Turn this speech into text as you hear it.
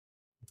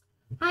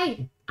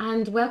Hi,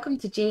 and welcome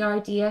to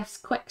JRDF's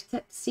Quick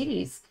Tips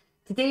series.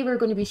 Today we're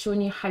going to be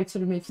showing you how to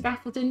remove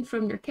scaffolding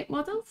from your kit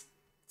models.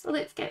 So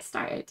let's get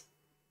started.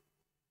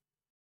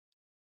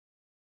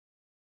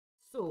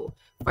 So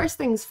first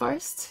things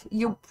first,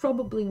 you'll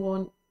probably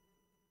want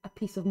a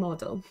piece of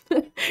model.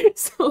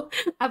 So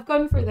I've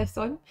gone for this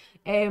one.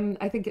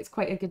 I think it's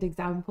quite a good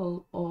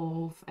example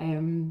of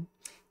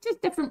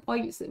just different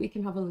points that we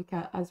can have a look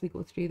at as we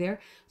go through there.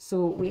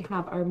 So we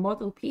have our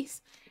model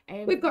piece.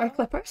 We've got our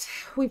clippers,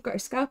 we've got our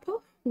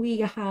scalpel,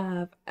 we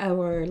have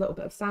our little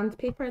bit of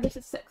sandpaper. This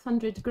is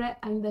 600 grit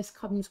and this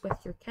comes with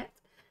your kit.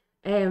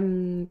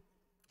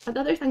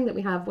 Another thing that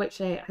we have, which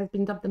has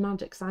been dubbed the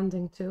magic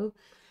sanding tool,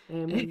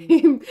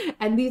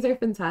 and these are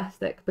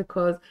fantastic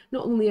because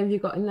not only have you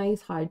got a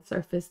nice hard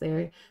surface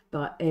there,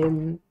 but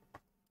you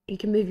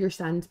can move your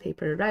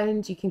sandpaper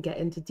around, you can get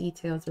into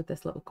details with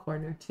this little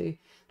corner too.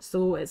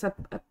 So it's a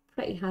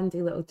pretty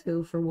handy little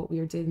tool for what we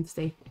are doing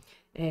today.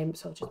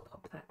 So I'll just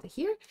pop that to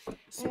here.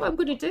 So what I'm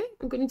going to do,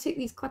 I'm going to take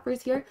these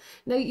clippers here.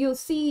 Now you'll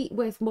see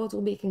with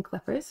model making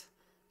clippers,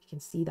 you can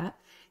see that,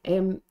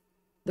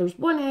 there's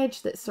one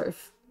edge that sort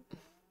of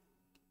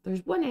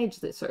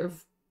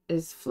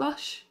is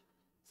flush.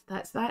 So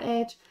that's that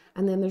edge.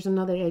 And then there's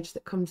another edge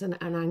that comes in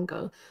at an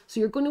angle. So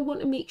you're going to want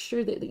to make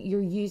sure that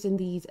you're using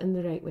these in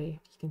the right way.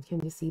 You can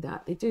kind of see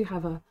that. They do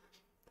have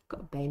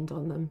got a bend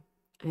on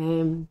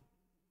them.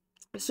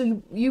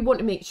 So you want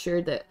to make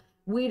sure that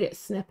where it's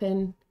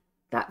snipping,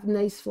 that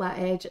nice flat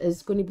edge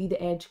is going to be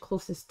the edge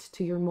closest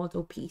to your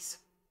model piece.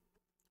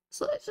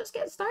 So let's just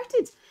get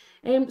started.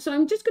 So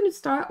I'm just going to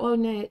start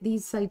on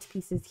these side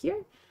pieces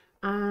here.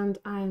 And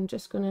I'm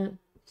just going to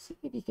see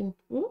if you can...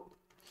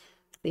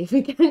 see if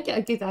we can get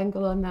a good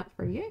angle on that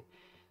for you.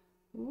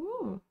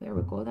 Oh, there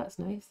we go, that's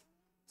nice.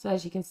 So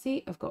as you can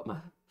see, I've got my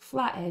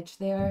flat edge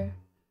there.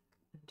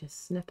 I'm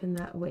just snipping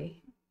that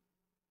away.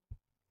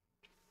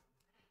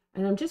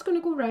 And I'm just going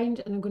to go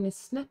round and I'm going to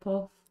snip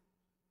off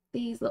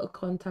these little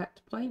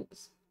contact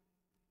points.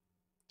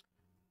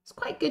 It's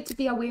quite good to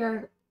be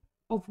aware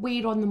of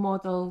where on the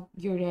model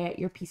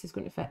your piece is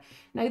going to fit.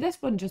 Now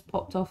this one just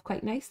popped off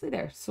quite nicely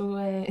there, so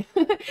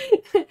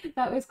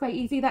that was quite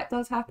easy. That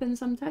does happen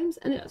sometimes,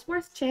 and it's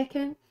worth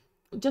checking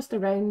just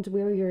around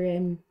where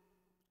your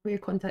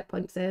contact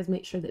point says.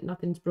 Make sure that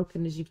nothing's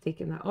broken as you've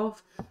taken that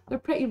off. They're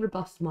pretty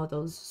robust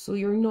models, so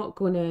you're not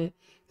going to,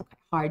 it's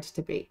quite hard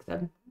to break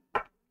them.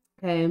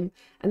 And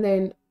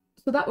then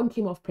so that one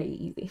came off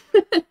pretty easy.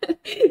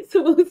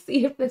 So we'll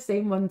see if the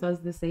same one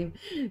does the same.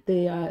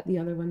 The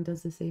other one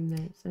does the same now.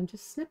 So I'm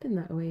just snipping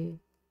that away.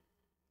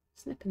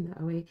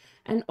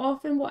 And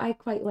often what I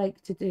quite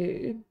like to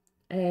do,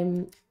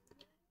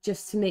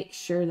 just to make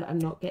sure that I'm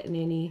not getting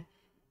any,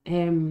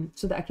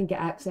 so that I can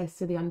get access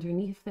to the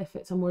underneath if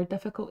it's a more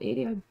difficult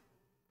area,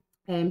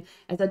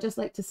 is I just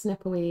like to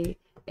snip away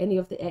any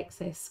of the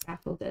excess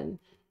scaffolding,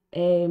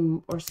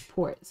 or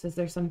supports as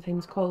they're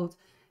sometimes called.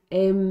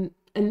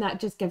 And that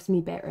just gives me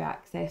better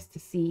access to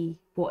see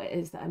what it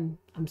is that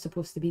I'm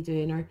supposed to be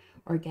doing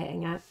or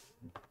getting at.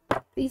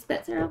 These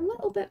bits are a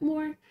little bit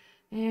more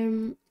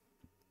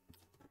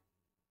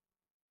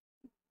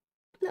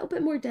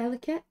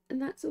delicate, and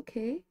that's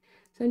okay.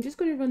 So I'm just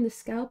going to run the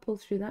scalpel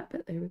through that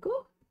bit. There we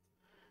go.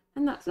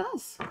 And that's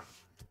us.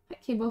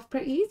 That came off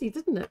pretty easy,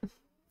 didn't it?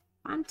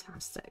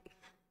 Fantastic.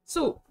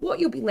 So what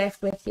you'll be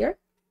left with here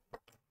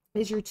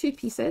is your two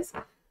pieces.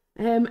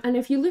 And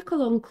if you look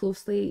along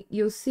closely,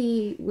 you'll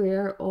see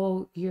where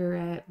all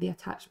your the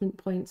attachment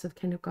points have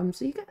kind of come.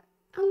 So you get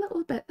a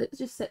little bit that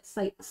just sits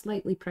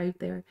slightly proud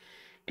there.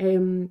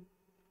 Don't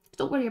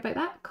worry about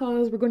that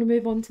because we're going to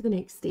move on to the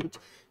next stage.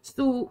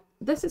 So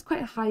this is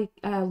quite a high,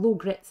 low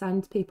grit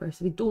sandpaper,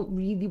 so we don't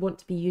really want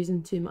to be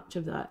using too much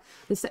of that.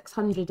 The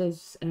 600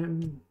 is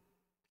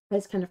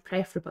kind of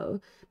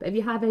preferable, but if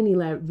you have any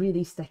like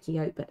really sticky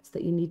out bits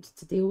that you need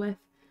to deal with,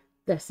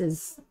 this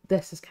is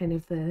kind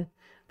of the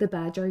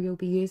badger you'll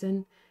be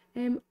using.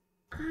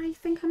 I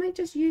think I might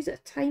just use a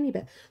tiny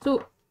bit.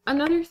 So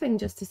another thing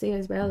just to say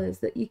as well is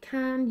that you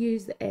can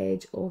use the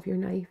edge of your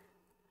knife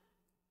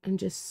and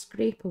just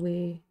scrape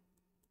away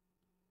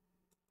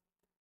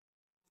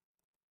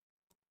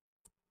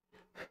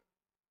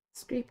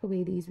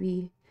these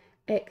wee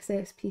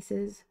excess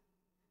pieces.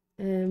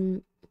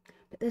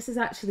 But this is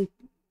actually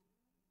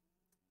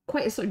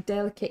quite a sort of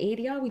delicate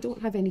area. We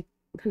don't have any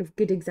kind of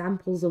good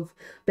examples of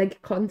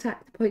big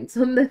contact points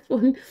on this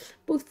one,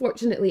 both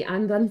fortunately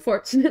and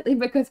unfortunately,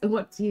 because I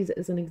want to use it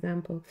as an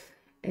example.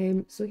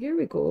 So here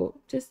we go,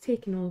 just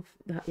taking off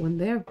that one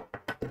there,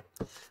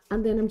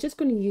 and then I'm just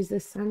going to use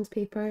this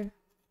sandpaper.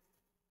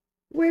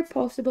 Where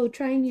possible,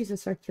 try and use a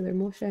circular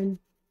motion.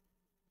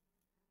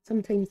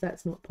 Sometimes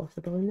that's not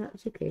possible, and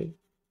that's okay.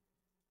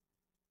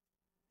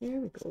 There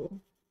we go.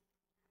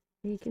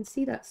 And you can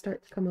see that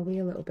start to come away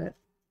a little bit.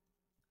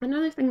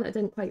 Another thing that I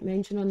didn't quite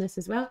mention on this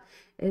as well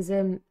is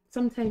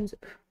sometimes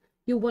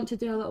you'll want to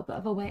do a little bit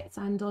of a wet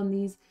sand on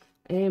these,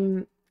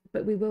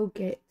 but we will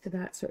get to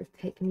that sort of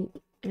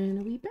technique in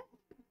a wee bit.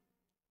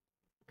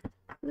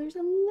 There's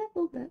a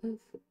little bit of,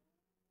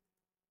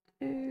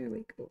 there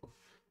we go.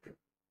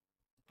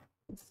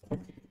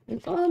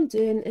 And all I'm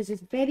doing is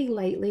just very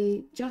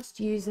lightly, just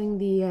using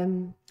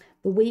the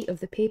weight of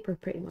the paper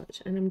pretty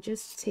much, and I'm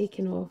just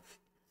taking off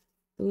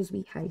those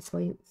wee high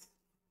points.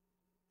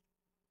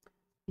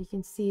 You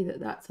can see that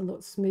that's a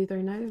lot smoother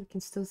now. We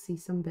can still see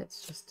some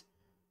bits just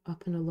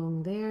up and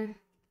along there.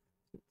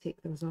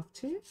 Take those off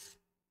too.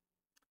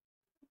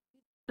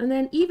 And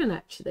then even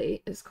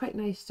actually, it's quite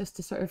nice just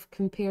to sort of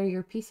compare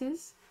your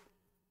pieces.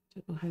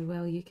 Don't know how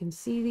well you can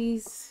see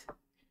these.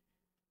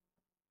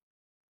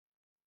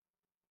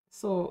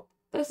 So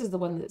this is the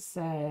one that's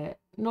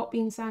not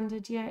been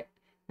sanded yet,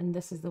 and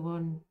this is the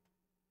one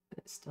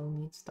that still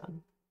needs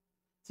done.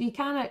 So you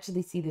can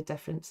actually see the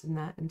difference in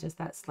that and just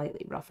that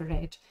slightly rougher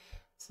edge.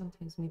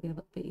 Sometimes maybe a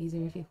little bit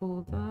easier if you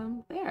hold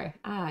them there.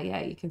 Ah,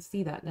 yeah, you can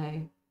see that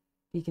now.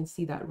 You can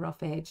see that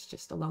rough edge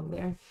just along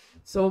there.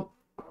 So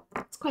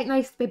it's quite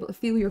nice to be able to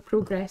feel your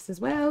progress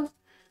as well.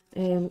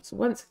 So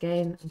once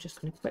again, I'm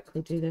just going to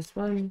quickly do this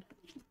one.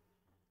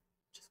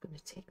 Just going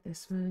to take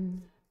this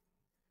one,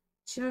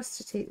 just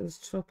to take those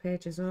top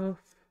edges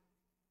off.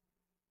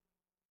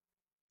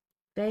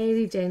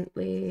 Very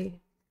gently.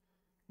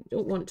 You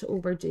don't want to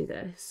overdo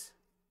this.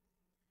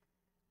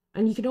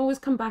 And you can always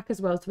come back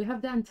as well. So we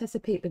have to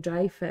anticipate the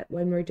dry fit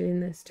when we're doing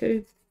this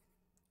too.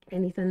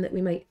 Anything that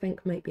we might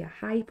think might be a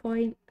high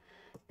point,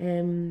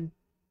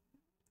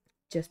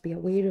 just be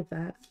aware of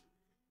that.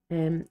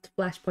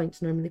 Flash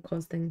points normally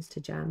cause things to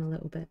jam a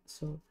little bit,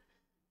 so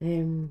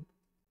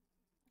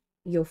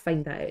you'll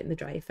find that out in the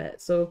dry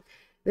fit. So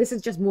this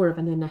is just more of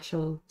an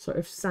initial sort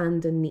of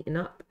sand and neaten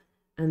up,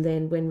 and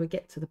then when we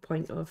get to the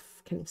point of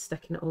kind of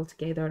sticking it all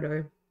together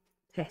or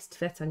test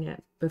fitting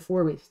it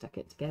before we stick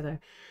it together,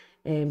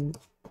 you'll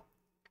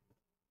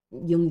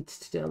need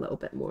to do a little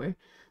bit more.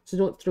 So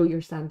don't throw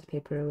your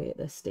sandpaper away at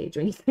this stage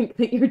when you think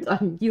that you're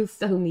done. You'll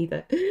still need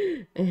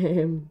it.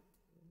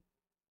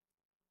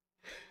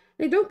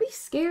 Now don't be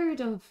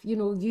scared of, you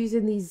know,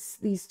 using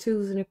these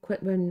tools and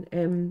equipment.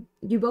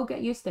 You will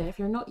get used to it. If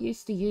you're not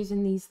used to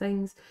using these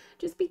things,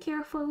 just be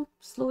careful.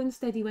 Slow and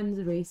steady wins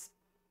the race.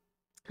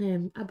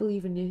 I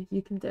believe in you.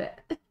 You can do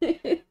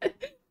it.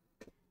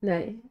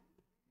 Now,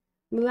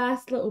 the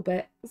last little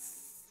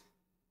bits.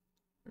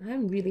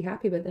 I'm really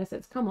happy with this.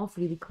 It's come off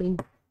really clean.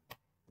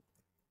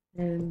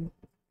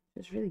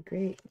 It's really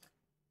great.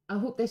 I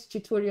hope this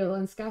tutorial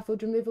on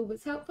scaffold removal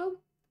was helpful.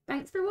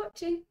 Thanks for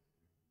watching.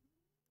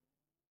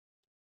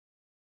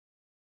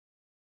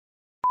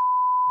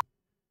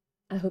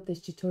 I hope this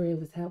tutorial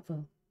was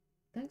helpful.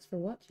 Thanks for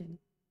watching.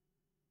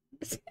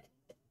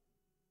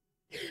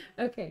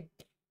 Okay,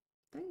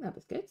 I think that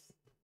was good.